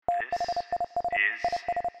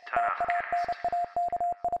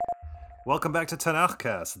Welcome back to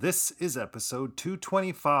Tanakhcast. This is episode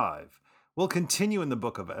 225. We'll continue in the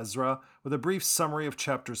book of Ezra with a brief summary of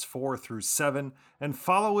chapters 4 through 7 and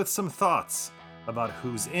follow with some thoughts about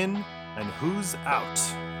who's in and who's out.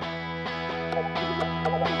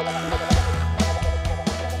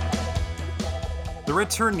 The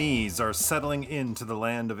returnees are settling into the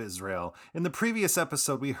land of Israel. In the previous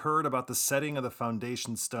episode, we heard about the setting of the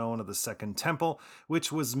foundation stone of the Second Temple, which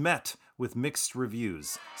was met with mixed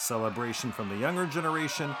reviews. Celebration from the younger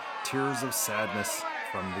generation, tears of sadness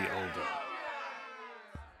from the older.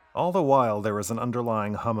 All the while, there was an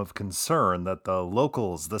underlying hum of concern that the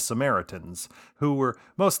locals, the Samaritans, who were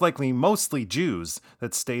most likely mostly Jews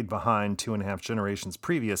that stayed behind 2.5 generations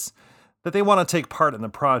previous, that they want to take part in the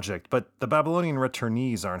project, but the Babylonian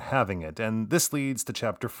returnees aren't having it, and this leads to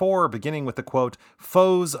chapter 4, beginning with the quote,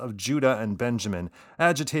 foes of Judah and Benjamin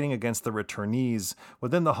agitating against the returnees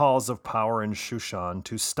within the halls of power in Shushan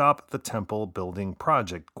to stop the temple building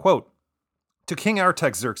project. Quote, to King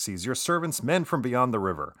Artaxerxes, your servants, men from beyond the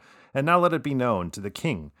river, and now let it be known to the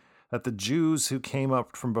king that the Jews who came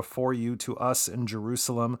up from before you to us in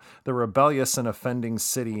Jerusalem, the rebellious and offending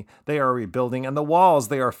city, they are rebuilding, and the walls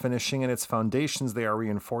they are finishing, and its foundations they are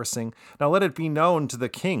reinforcing. Now let it be known to the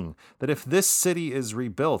king that if this city is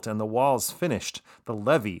rebuilt and the walls finished, the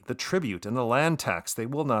levy, the tribute, and the land tax they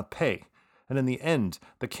will not pay, and in the end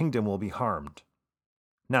the kingdom will be harmed.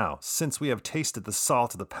 Now, since we have tasted the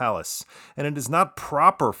salt of the palace, and it is not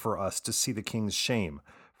proper for us to see the king's shame,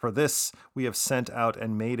 for this we have sent out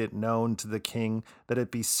and made it known to the king that it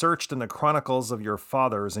be searched in the chronicles of your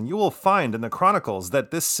fathers, and you will find in the chronicles that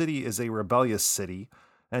this city is a rebellious city,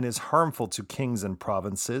 and is harmful to kings and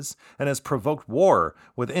provinces, and has provoked war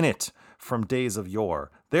within it from days of yore.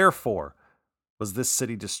 Therefore was this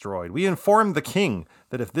city destroyed. We informed the king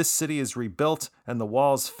that if this city is rebuilt and the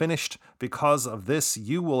walls finished, because of this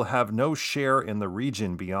you will have no share in the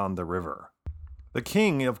region beyond the river. The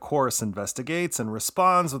king, of course, investigates and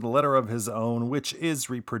responds with a letter of his own, which is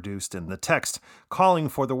reproduced in the text, calling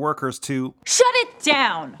for the workers to shut it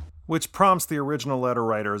down, which prompts the original letter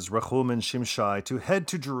writers, Rehum and Shimshai, to head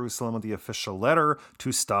to Jerusalem with the official letter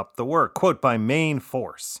to stop the work, quote, by main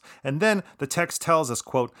force. And then the text tells us,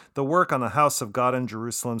 quote, the work on the house of God in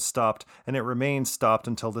Jerusalem stopped, and it remained stopped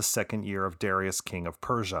until the 2nd year of Darius, king of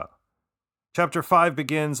Persia. Chapter 5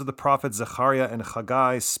 begins with the prophets Zechariah and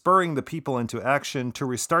Haggai spurring the people into action to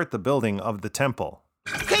restart the building of the temple.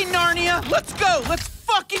 Okay, Narnia, let's go! Let's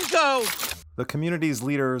fucking go! The community's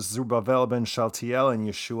leaders, Zerubbabel ben Shaltiel and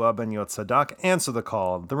Yeshua ben Yotzadak, answer the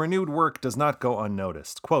call. The renewed work does not go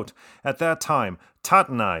unnoticed. Quote, at that time,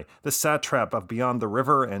 Tatnai, the satrap of beyond the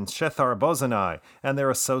river, and Shethar-Bozenai and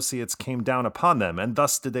their associates came down upon them, and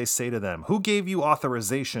thus did they say to them, who gave you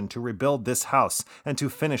authorization to rebuild this house and to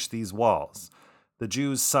finish these walls? The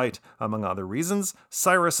Jews cite, among other reasons,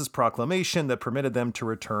 Cyrus's proclamation that permitted them to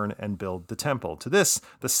return and build the temple. To this,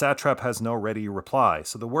 the satrap has no ready reply,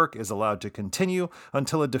 so the work is allowed to continue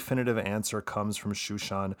until a definitive answer comes from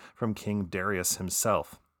Shushan, from King Darius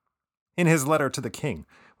himself. In his letter to the king,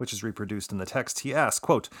 which is reproduced in the text, he asks,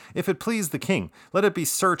 quote, if it please the king, let it be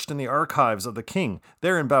searched in the archives of the king,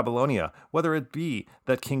 there in Babylonia, whether it be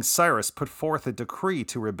that King Cyrus put forth a decree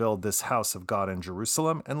to rebuild this house of God in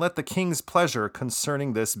Jerusalem, and let the king's pleasure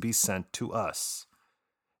concerning this be sent to us.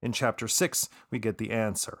 In chapter 6, we get the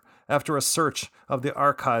answer. After a search of the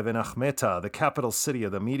archive in Achmeta, the capital city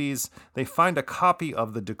of the Medes, they find a copy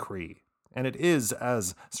of the decree, and it is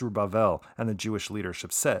as Zerubbabel and the Jewish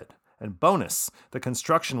leadership said. And bonus, the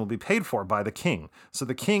construction will be paid for by the king. So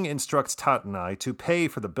the king instructs Tatnai to pay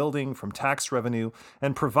for the building from tax revenue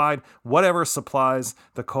and provide whatever supplies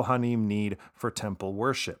the Kohanim need for temple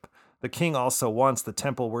worship. The king also wants the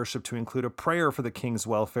temple worship to include a prayer for the king's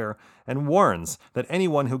welfare and warns that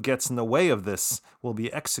anyone who gets in the way of this will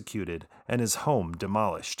be executed and his home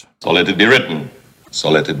demolished. So let it be written, so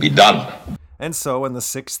let it be done. And so in the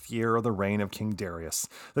 6th year of the reign of King Darius,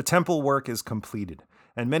 the temple work is completed,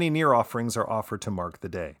 and many near offerings are offered to mark the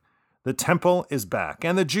day. The temple is back,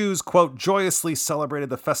 and the Jews, quote, joyously celebrated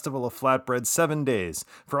the festival of flatbread 7 days,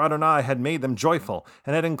 for Adonai had made them joyful,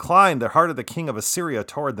 and had inclined the heart of the king of Assyria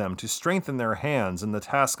toward them to strengthen their hands in the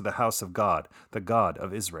task of the house of God, the God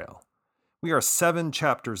of Israel. We are 7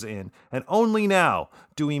 chapters in, and only now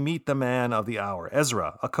do we meet the man of the hour,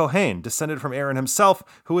 Ezra, a Kohen, descended from Aaron himself,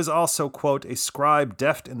 who is also, quote, a scribe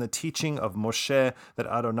deft in the teaching of Moshe that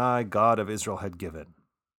Adonai, God of Israel, had given.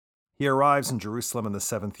 He arrives in Jerusalem in the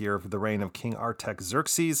 7th year of the reign of King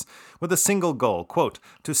Artaxerxes with a single goal, quote,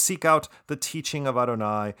 to seek out the teaching of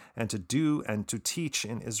Adonai and to do and to teach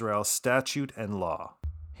in Israel statute and law.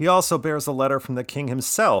 He also bears a letter from the king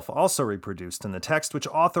himself, also reproduced in the text, which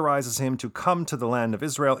authorizes him to come to the land of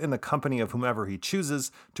Israel in the company of whomever he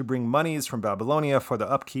chooses to bring monies from Babylonia for the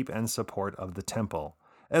upkeep and support of the temple.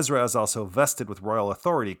 Ezra is also vested with royal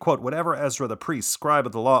authority. Quote, "Whatever Ezra the priest, scribe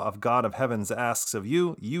of the law of God of heavens, asks of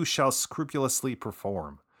you, you shall scrupulously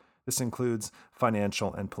perform." This includes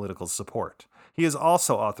financial and political support. He is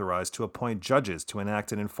also authorized to appoint judges to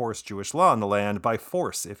enact and enforce Jewish law in the land by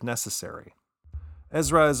force if necessary.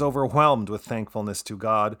 Ezra is overwhelmed with thankfulness to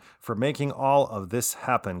God for making all of this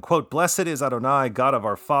happen. Quote, "Blessed is Adonai, God of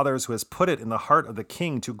our fathers, who has put it in the heart of the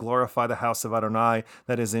king to glorify the house of Adonai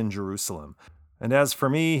that is in Jerusalem. And as for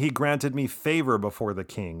me, he granted me favor before the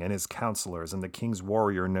king and his counselors and the king's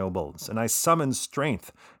warrior nobles. And I summoned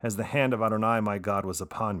strength as the hand of Adonai my God was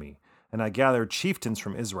upon me. And I gathered chieftains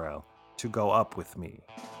from Israel to go up with me."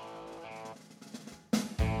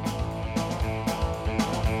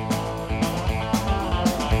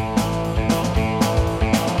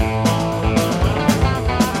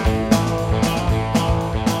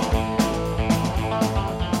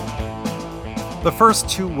 The first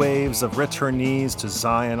two waves of returnees to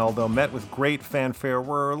Zion, although met with great fanfare,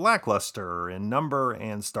 were lackluster in number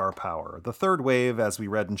and star power. The third wave, as we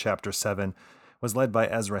read in chapter 7, was led by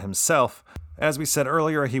Ezra himself. As we said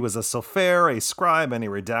earlier, he was a sofer, a scribe, and a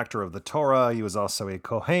redactor of the Torah. He was also a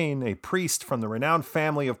kohen, a priest from the renowned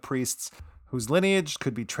family of priests whose lineage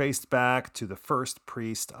could be traced back to the first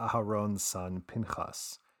priest, Aharon's son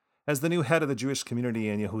Pinchas. As the new head of the Jewish community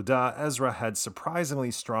in Yehuda, Ezra had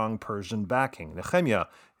surprisingly strong Persian backing. Nehemiah,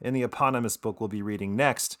 in the eponymous book we'll be reading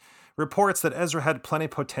next, reports that Ezra had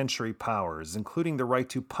plenipotentiary powers, including the right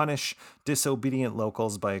to punish disobedient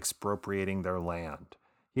locals by expropriating their land.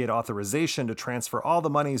 He had authorization to transfer all the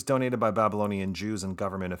monies donated by Babylonian Jews and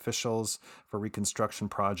government officials for reconstruction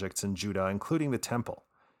projects in Judah, including the temple.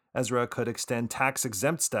 Ezra could extend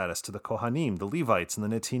tax-exempt status to the Kohanim, the Levites, and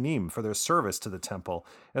the Netinim for their service to the temple,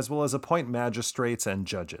 as well as appoint magistrates and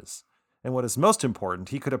judges. And what is most important,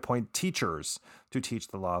 he could appoint teachers to teach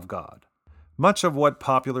the law of God. Much of what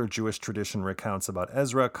popular Jewish tradition recounts about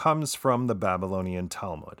Ezra comes from the Babylonian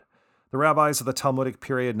Talmud. The rabbis of the Talmudic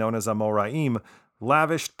period, known as Amoraim,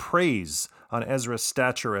 lavished praise on Ezra's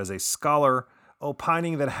stature as a scholar,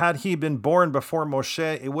 opining that had he been born before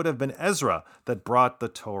Moshe, it would have been Ezra that brought the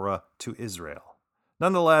Torah to Israel.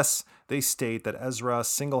 Nonetheless, they state that Ezra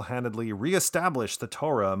single-handedly reestablished the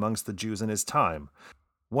Torah amongst the Jews in his time.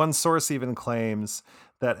 One source even claims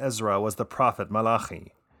that Ezra was the prophet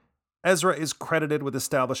Malachi. Ezra is credited with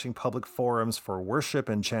establishing public forums for worship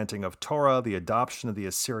and chanting of Torah, the adoption of the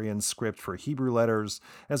Assyrian script for Hebrew letters,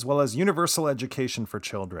 as well as universal education for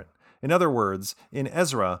children. In other words, in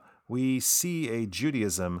Ezra, we see a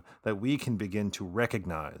Judaism that we can begin to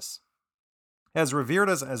recognize. As revered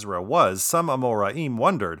as Ezra was, some Amoraim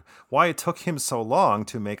wondered why it took him so long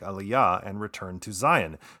to make Aliyah and return to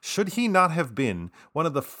Zion. Should he not have been one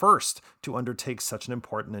of the first to undertake such an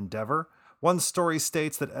important endeavor? One story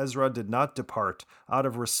states that Ezra did not depart out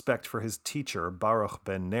of respect for his teacher, Baruch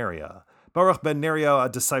ben Neriah. Baruch ben Neriah, a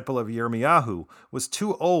disciple of Yirmiyahu, was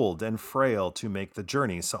too old and frail to make the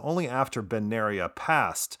journey, so only after ben Neriah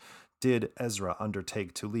passed did Ezra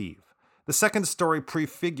undertake to leave. The second story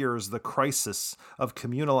prefigures the crisis of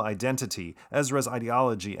communal identity, Ezra's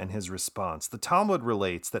ideology, and his response. The Talmud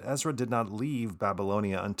relates that Ezra did not leave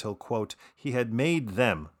Babylonia until, quote, he had made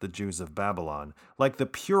them, the Jews of Babylon, like the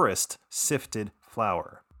purest sifted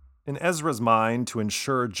flour. In Ezra's mind, to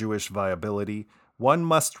ensure Jewish viability, one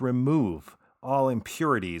must remove all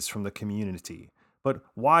impurities from the community. But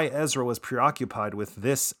why Ezra was preoccupied with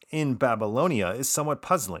this in Babylonia is somewhat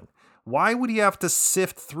puzzling. Why would he have to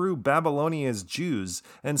sift through Babylonia's Jews,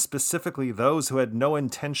 and specifically those who had no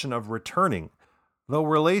intention of returning? Though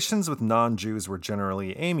relations with non-Jews were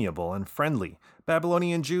generally amiable and friendly,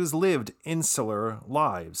 Babylonian Jews lived insular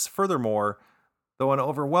lives. Furthermore, though an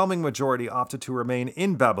overwhelming majority opted to remain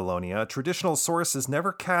in Babylonia, traditional sources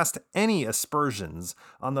never cast any aspersions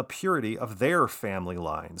on the purity of their family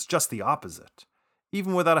lines, just the opposite.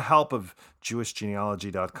 Even without the help of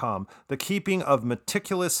JewishGenealogy.com, the keeping of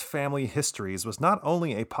meticulous family histories was not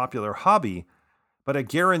only a popular hobby, but a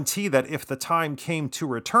guarantee that if the time came to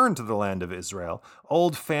return to the land of Israel,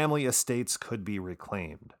 old family estates could be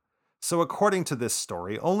reclaimed. So according to this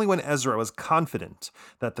story, only when Ezra was confident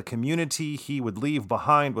that the community he would leave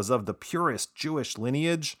behind was of the purest Jewish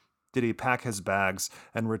lineage did he pack his bags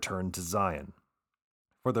and return to Zion.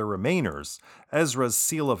 For the remainers, Ezra's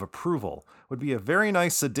seal of approval would be a very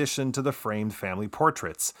nice addition to the framed family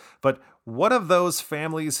portraits. But what of those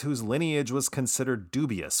families whose lineage was considered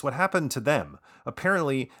dubious? What happened to them?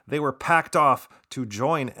 Apparently, they were packed off to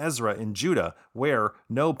join Ezra in Judah, where,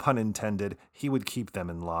 no pun intended, he would keep them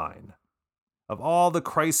in line. Of all the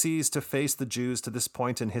crises to face the Jews to this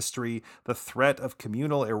point in history, the threat of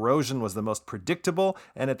communal erosion was the most predictable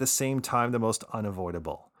and at the same time the most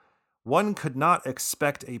unavoidable. One could not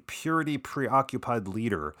expect a purity-preoccupied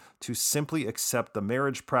leader to simply accept the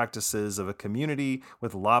marriage practices of a community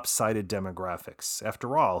with lopsided demographics.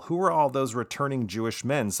 After all, who were all those returning Jewish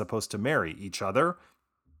men supposed to marry? Each other?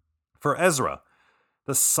 For Ezra,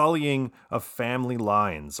 the sullying of family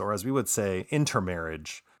lines, or as we would say,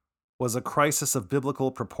 intermarriage, was a crisis of biblical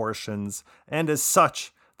proportions, and as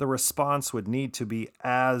such, the response would need to be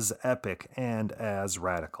as epic and as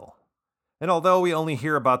radical. And although we only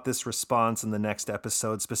hear about this response in the next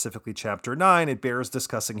episode, specifically Chapter 9, it bears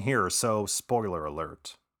discussing here, so spoiler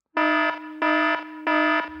alert.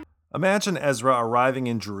 Imagine Ezra arriving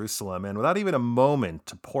in Jerusalem and without even a moment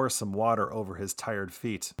to pour some water over his tired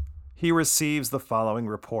feet, he receives the following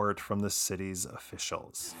report from the city's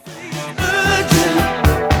officials.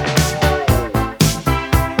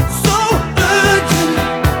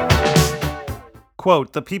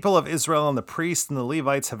 Quote, "The people of Israel and the priests and the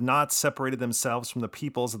Levites have not separated themselves from the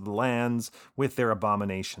peoples of the lands with their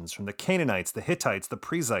abominations, from the Canaanites, the Hittites, the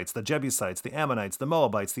Perizzites, the Jebusites, the Ammonites, the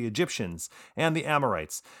Moabites, the Egyptians, and the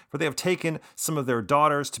Amorites. For they have taken some of their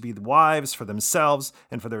daughters to be wives for themselves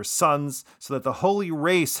and for their sons, so that the holy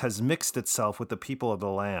race has mixed itself with the people of the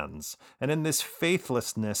lands. And in this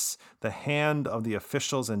faithlessness, the hand of the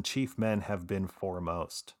officials and chief men have been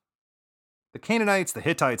foremost." The Canaanites, the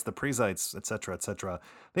Hittites, the Perizzites, etc.,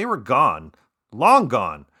 they were gone, long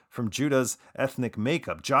gone, from Judah's ethnic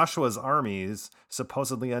makeup. Joshua's armies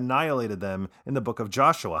supposedly annihilated them in the book of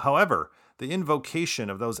Joshua. However, the invocation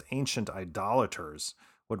of those ancient idolaters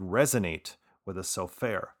would resonate with the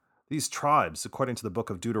Sofer. These tribes, according to the book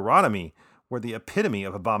of Deuteronomy, were the epitome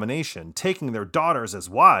of abomination. Taking their daughters as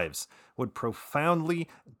wives would profoundly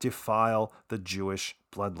defile the Jewish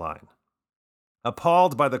bloodline.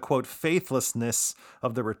 Appalled by the, quote, faithlessness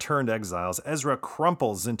of the returned exiles, Ezra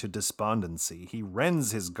crumples into despondency. He rends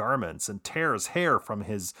his garments and tears hair from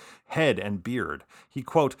his head and beard. He,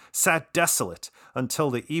 quote, sat desolate until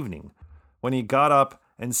the evening, when he got up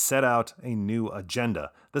and set out a new agenda.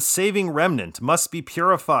 The saving remnant must be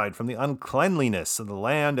purified from the uncleanliness of the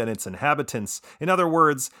land and its inhabitants. In other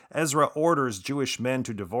words, Ezra orders Jewish men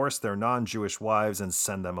to divorce their non-Jewish wives and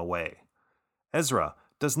send them away. Ezra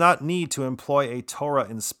does not need to employ a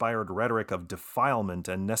Torah-inspired rhetoric of defilement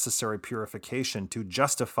and necessary purification to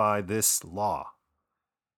justify this law.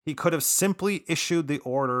 He could have simply issued the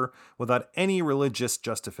order without any religious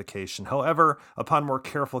justification. However, upon more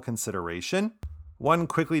careful consideration, one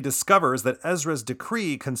quickly discovers that Ezra's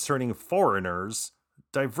decree concerning foreigners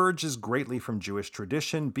diverges greatly from Jewish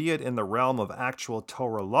tradition, be it in the realm of actual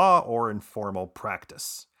Torah law or informal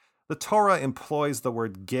practice. The Torah employs the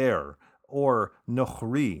word ger, or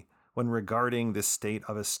nochri, when regarding this state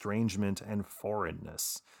of estrangement and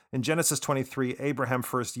foreignness. In Genesis 23, Abraham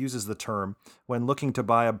first uses the term when looking to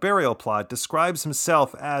buy a burial plot, describes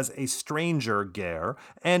himself as a stranger, ger,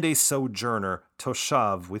 and a sojourner,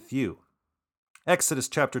 toshav, with you. Exodus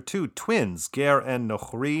chapter 2 twins Ger and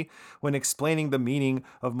Nochri when explaining the meaning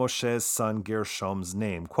of Moshe's son Gershom's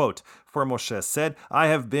name. Quote, "For Moshe said, I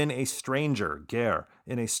have been a stranger, Ger,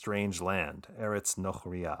 in a strange land, Eretz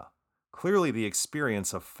Nochriah." Clearly, the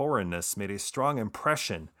experience of foreignness made a strong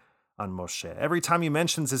impression on Moshe. Every time he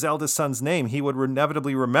mentions his eldest son's name, he would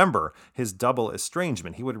inevitably remember his double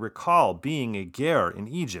estrangement. He would recall being a ger in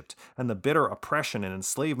Egypt and the bitter oppression and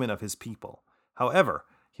enslavement of his people. However,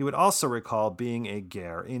 he would also recall being a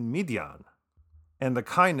ger in Midian and the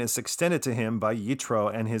kindness extended to him by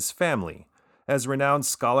Yitro and his family. As renowned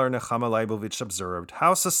scholar Nechama Leibovich observed,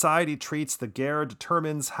 how society treats the ger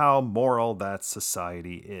determines how moral that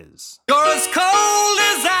society is. You're as cold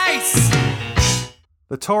as ice!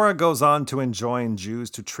 The Torah goes on to enjoin Jews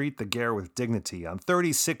to treat the ger with dignity. On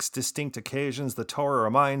 36 distinct occasions, the Torah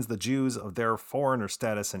reminds the Jews of their foreigner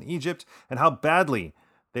status in Egypt and how badly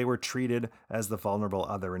they were treated as the vulnerable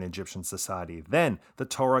other in Egyptian society. Then, the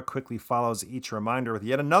Torah quickly follows each reminder with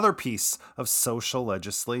yet another piece of social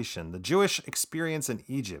legislation. The Jewish experience in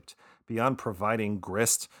Egypt, beyond providing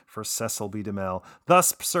grist for Cecil B. DeMille,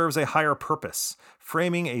 thus serves a higher purpose,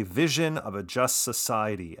 framing a vision of a just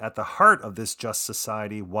society. At the heart of this just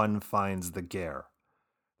society, one finds the ger.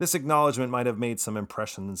 This acknowledgement might have made some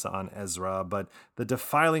impressions on Ezra, but the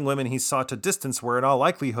defiling women he sought to distance were in all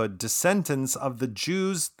likelihood descendants of the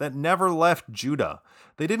Jews that never left Judah.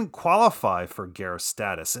 They didn't qualify for ger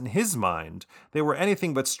status. In his mind, they were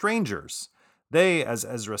anything but strangers. They, as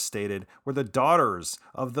Ezra stated, were the daughters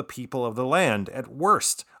of the people of the land, at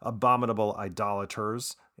worst abominable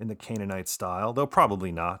idolaters in the Canaanite style, though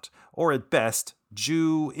probably not, or at best,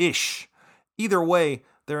 Jew-ish. Either way,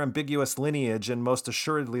 their ambiguous lineage and most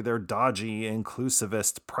assuredly their dodgy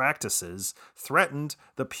inclusivist practices threatened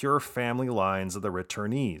the pure family lines of the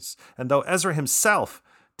returnees. And though Ezra himself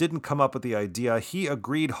didn't come up with the idea, he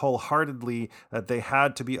agreed wholeheartedly that they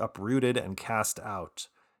had to be uprooted and cast out.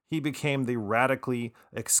 He became the radically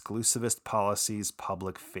exclusivist policy's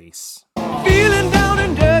public face. Feeling down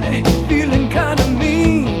and dirty, feeling kind of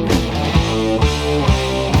mean.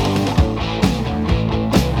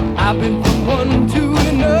 I've been from one to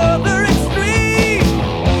another extreme.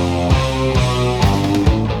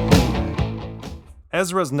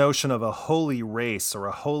 Ezra's notion of a holy race or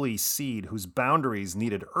a holy seed whose boundaries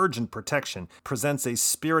needed urgent protection presents a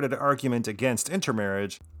spirited argument against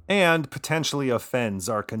intermarriage and potentially offends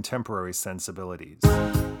our contemporary sensibilities.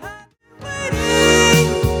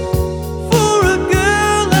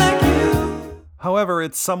 However,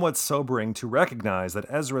 it's somewhat sobering to recognize that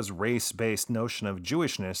Ezra's race-based notion of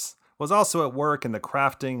Jewishness was also at work in the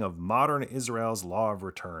crafting of modern Israel's law of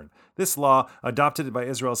return. This law, adopted by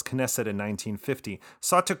Israel's Knesset in 1950,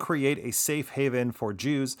 sought to create a safe haven for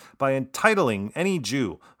Jews by entitling any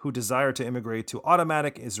Jew who desired to immigrate to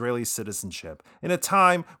automatic Israeli citizenship. In a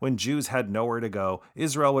time when Jews had nowhere to go,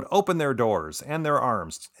 Israel would open their doors and their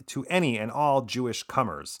arms to any and all Jewish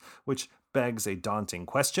comers, which begs a daunting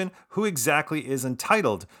question: who exactly is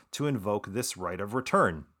entitled to invoke this right of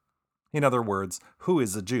return? In other words, who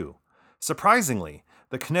is a Jew? Surprisingly,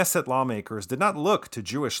 the Knesset lawmakers did not look to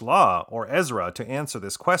Jewish law or Ezra to answer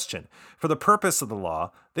this question. For the purpose of the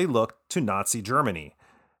law, they looked to Nazi Germany.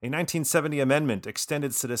 A 1970 amendment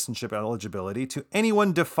extended citizenship eligibility to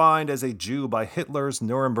anyone defined as a Jew by Hitler's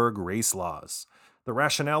Nuremberg race laws. The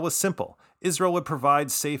rationale was simple: Israel would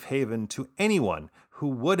provide safe haven to anyone who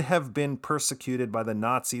would have been persecuted by the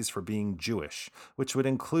Nazis for being Jewish, which would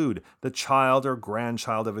include the child or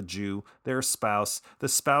grandchild of a Jew, their spouse, the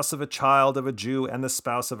spouse of a child of a Jew, and the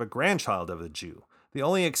spouse of a grandchild of a Jew. The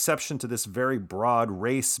only exception to this very broad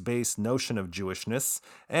race-based notion of Jewishness,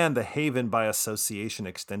 and the haven by association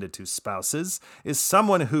extended to spouses, is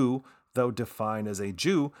someone who, though defined as a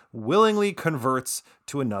Jew, willingly converts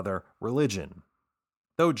to another religion.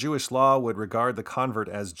 Though Jewish law would regard the convert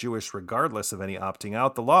as Jewish regardless of any opting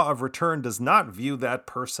out, the law of return does not view that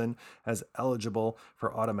person as eligible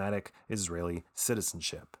for automatic Israeli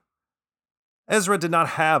citizenship. Ezra did not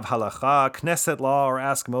have halakha, Knesset law, or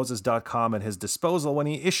AskMoses.com at his disposal when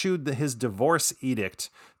he issued his divorce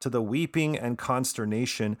edict to the weeping and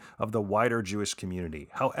consternation of the wider Jewish community.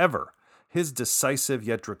 However, his decisive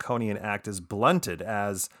yet draconian act is blunted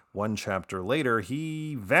as, one chapter later,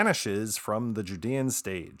 he vanishes from the Judean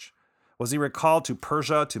stage. Was he recalled to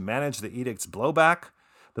Persia to manage the edict's blowback?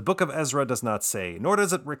 The book of Ezra does not say, nor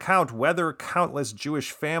does it recount whether countless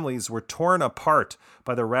Jewish families were torn apart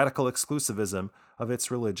by the radical exclusivism of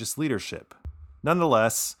its religious leadership.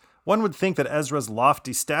 Nonetheless, one would think that Ezra's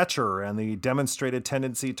lofty stature and the demonstrated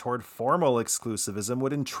tendency toward formal exclusivism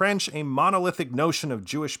would entrench a monolithic notion of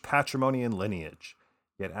Jewish patrimony and lineage.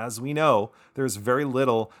 Yet, as we know, there is very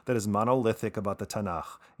little that is monolithic about the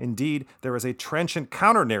Tanakh. Indeed, there is a trenchant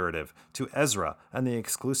counter-narrative to Ezra and the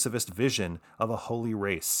exclusivist vision of a holy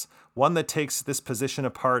race, one that takes this position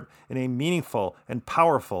apart in a meaningful and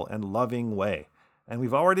powerful and loving way. And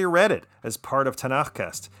we've already read it as part of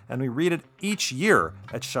Tanakhcast, and we read it each year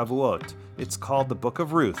at Shavuot. It's called the Book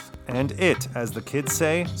of Ruth, and it, as the kids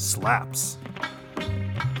say, slaps.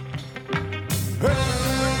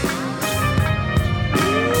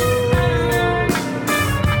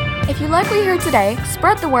 If you like what you heard today,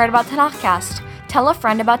 spread the word about Tanakhcast. Tell a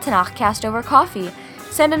friend about Tanakhcast over coffee.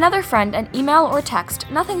 Send another friend an email or text,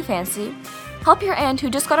 nothing fancy. Help your aunt who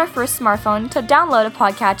just got her first smartphone to download a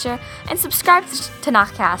podcatcher and subscribe to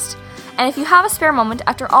Tanakhcast. And if you have a spare moment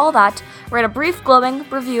after all that, write a brief glowing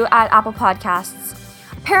review at Apple Podcasts.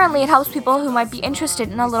 Apparently, it helps people who might be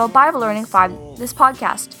interested in a little Bible learning vibe this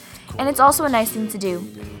podcast, and it's also a nice thing to do.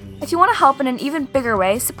 If you want to help in an even bigger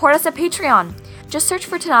way, support us at Patreon. Just search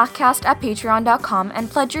for Tanakhcast at patreon.com and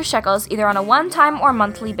pledge your shekels either on a one-time or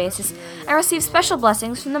monthly basis and receive special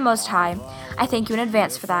blessings from the Most High. I thank you in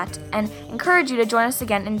advance for that and encourage you to join us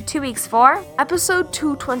again in 2 weeks for Episode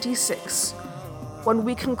 226, when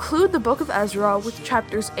we conclude the Book of Ezra with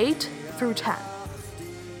chapters 8 through 10.